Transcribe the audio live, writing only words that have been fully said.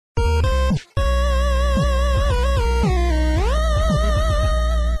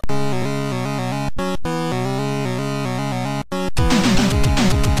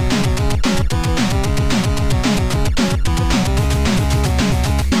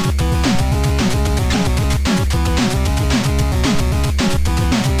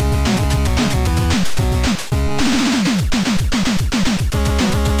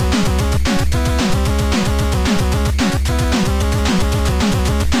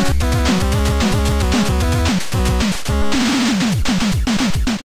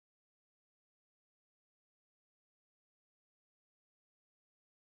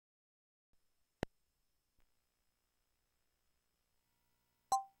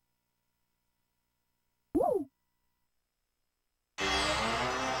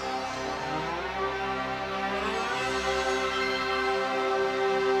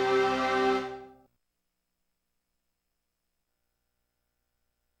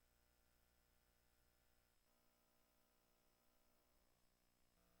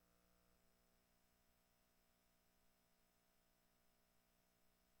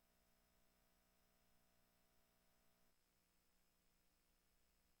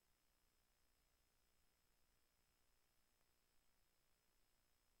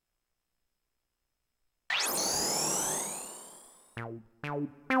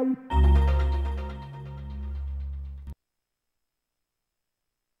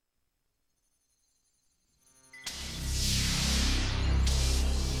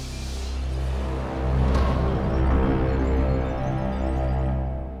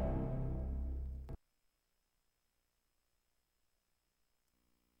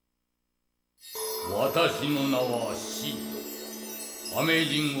私の名はシード。アメー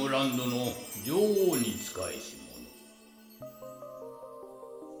ジングランドの女王に仕えし者。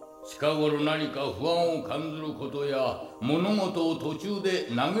近頃何か不安を感じることや物事を途中で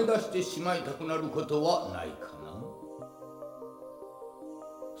投げ出してしまいたくなることはないかな。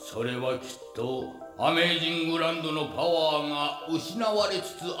それはきっとアメージングランドのパワーが失われ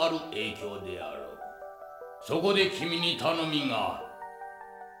つつある影響であろう。そこで君に頼みがある。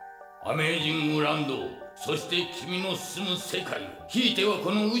アメージングランド、そして君の住む世界、ひいては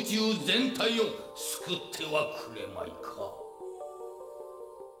この宇宙全体を救ってはくれまいか。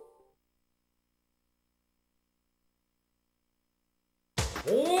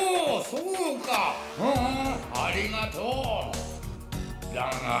おお、そうか。ありがとう。だ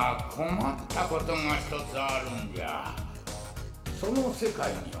が困ったことが一つあるんじゃ。その世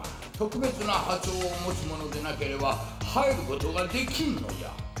界には特別な波長を持つ者でなければ入ることができんのじ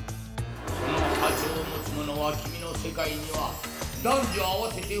ゃ。その波長を持つ者は君の世界には男女合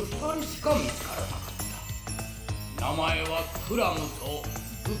わせて2人しか見つからなかった。名前はクラムと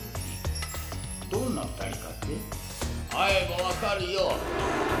ブッキー。どんな2人かって会えばわかるよ。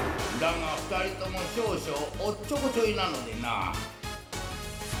だが2人とも少々おっちょこちょいなのでな。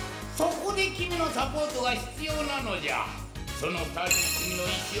そこで君のサポートが必要なのじゃ。その2人に君の意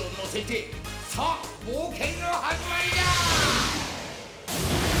志を乗せて、さあ冒険の始まりだ。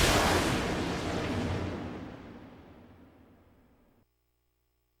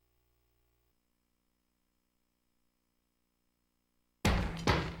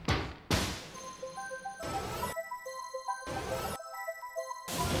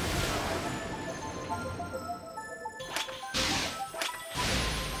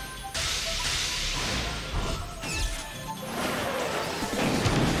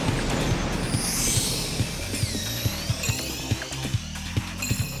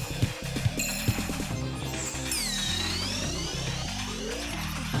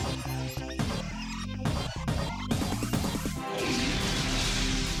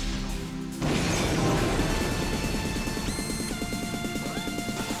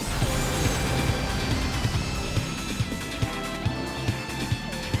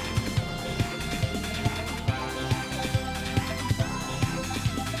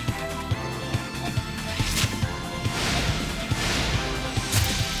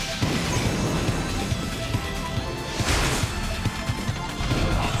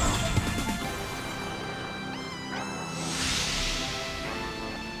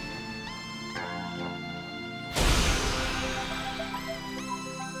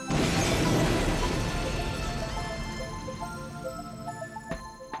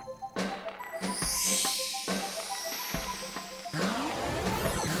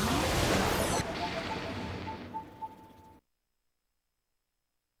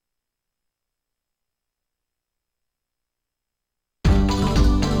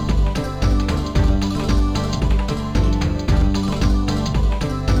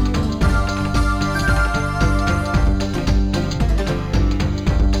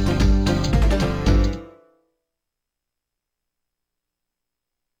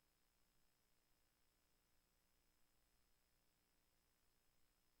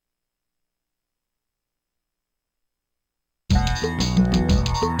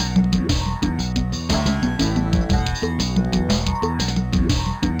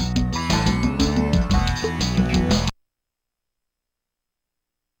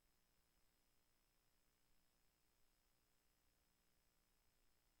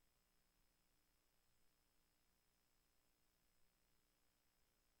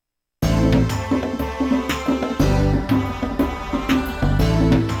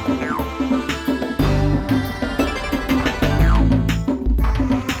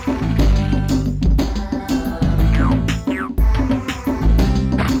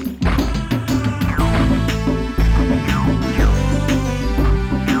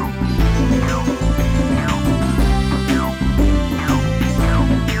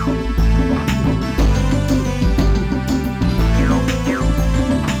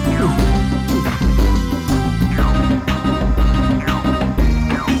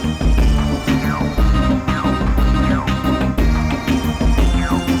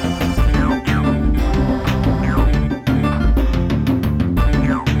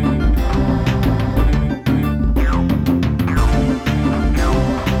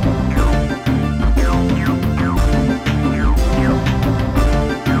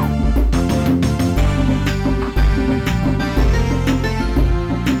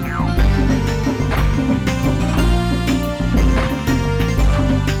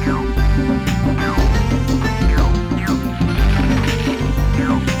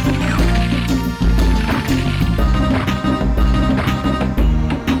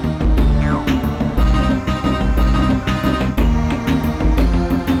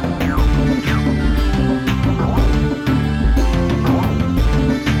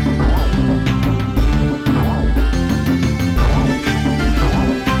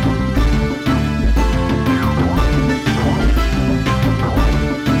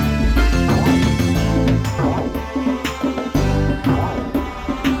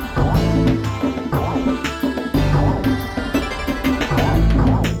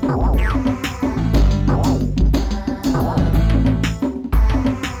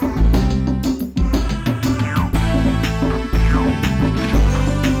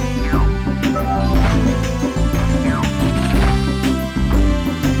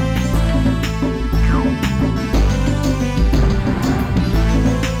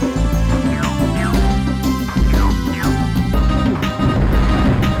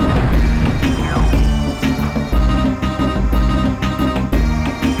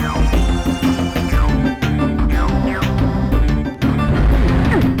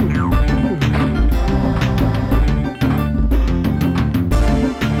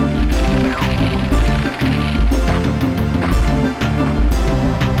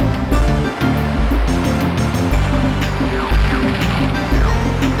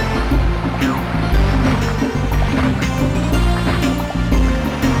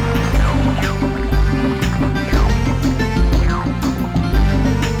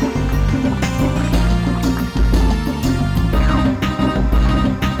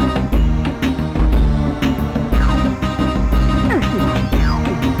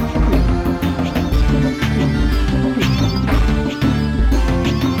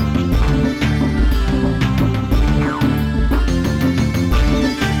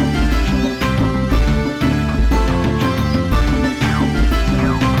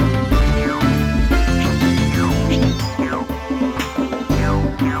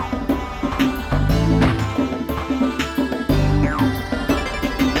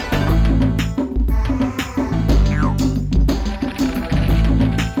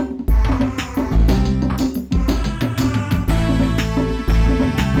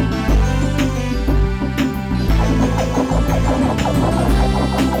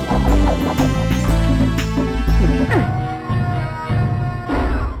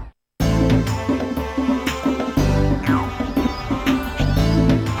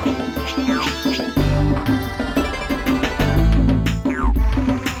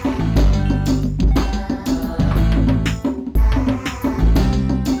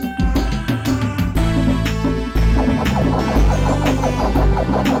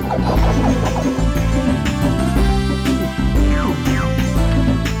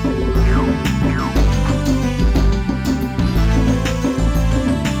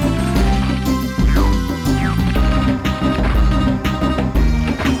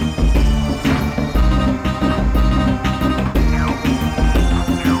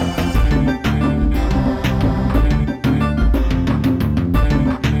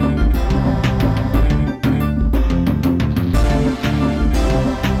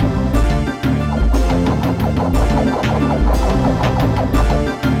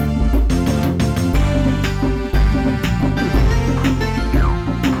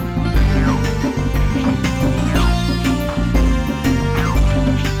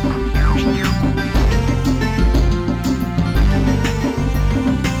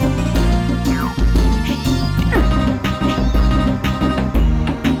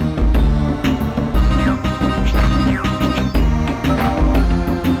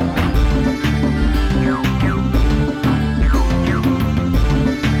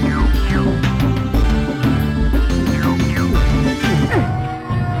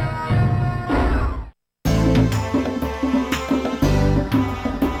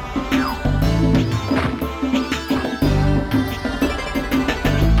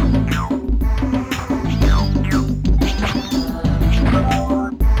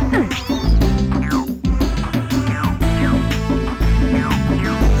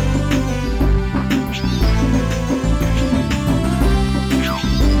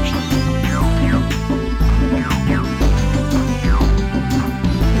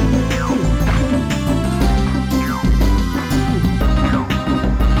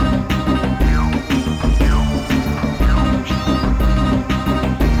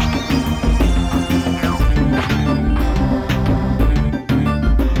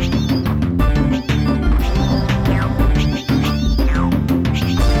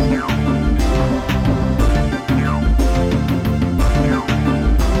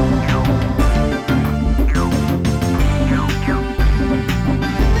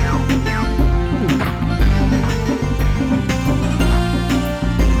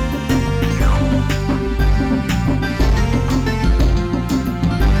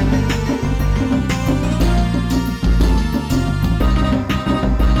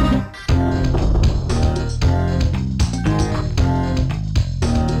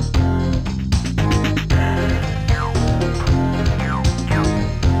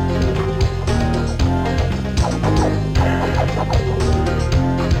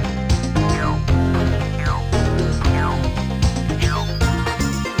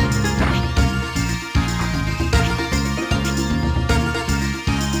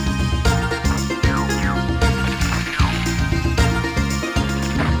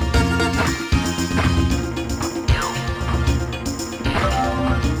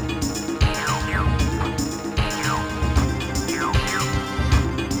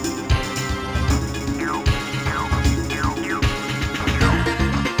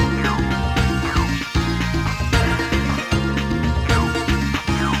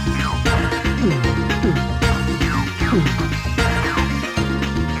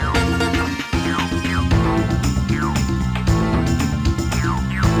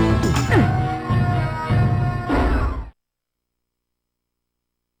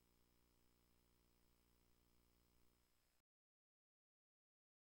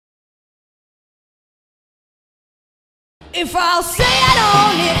If I'll say I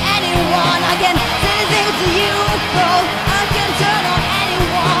don't need anyone, I can say the things to you, though I can turn on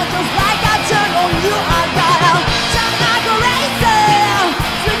anyone, just like I turn on you. I got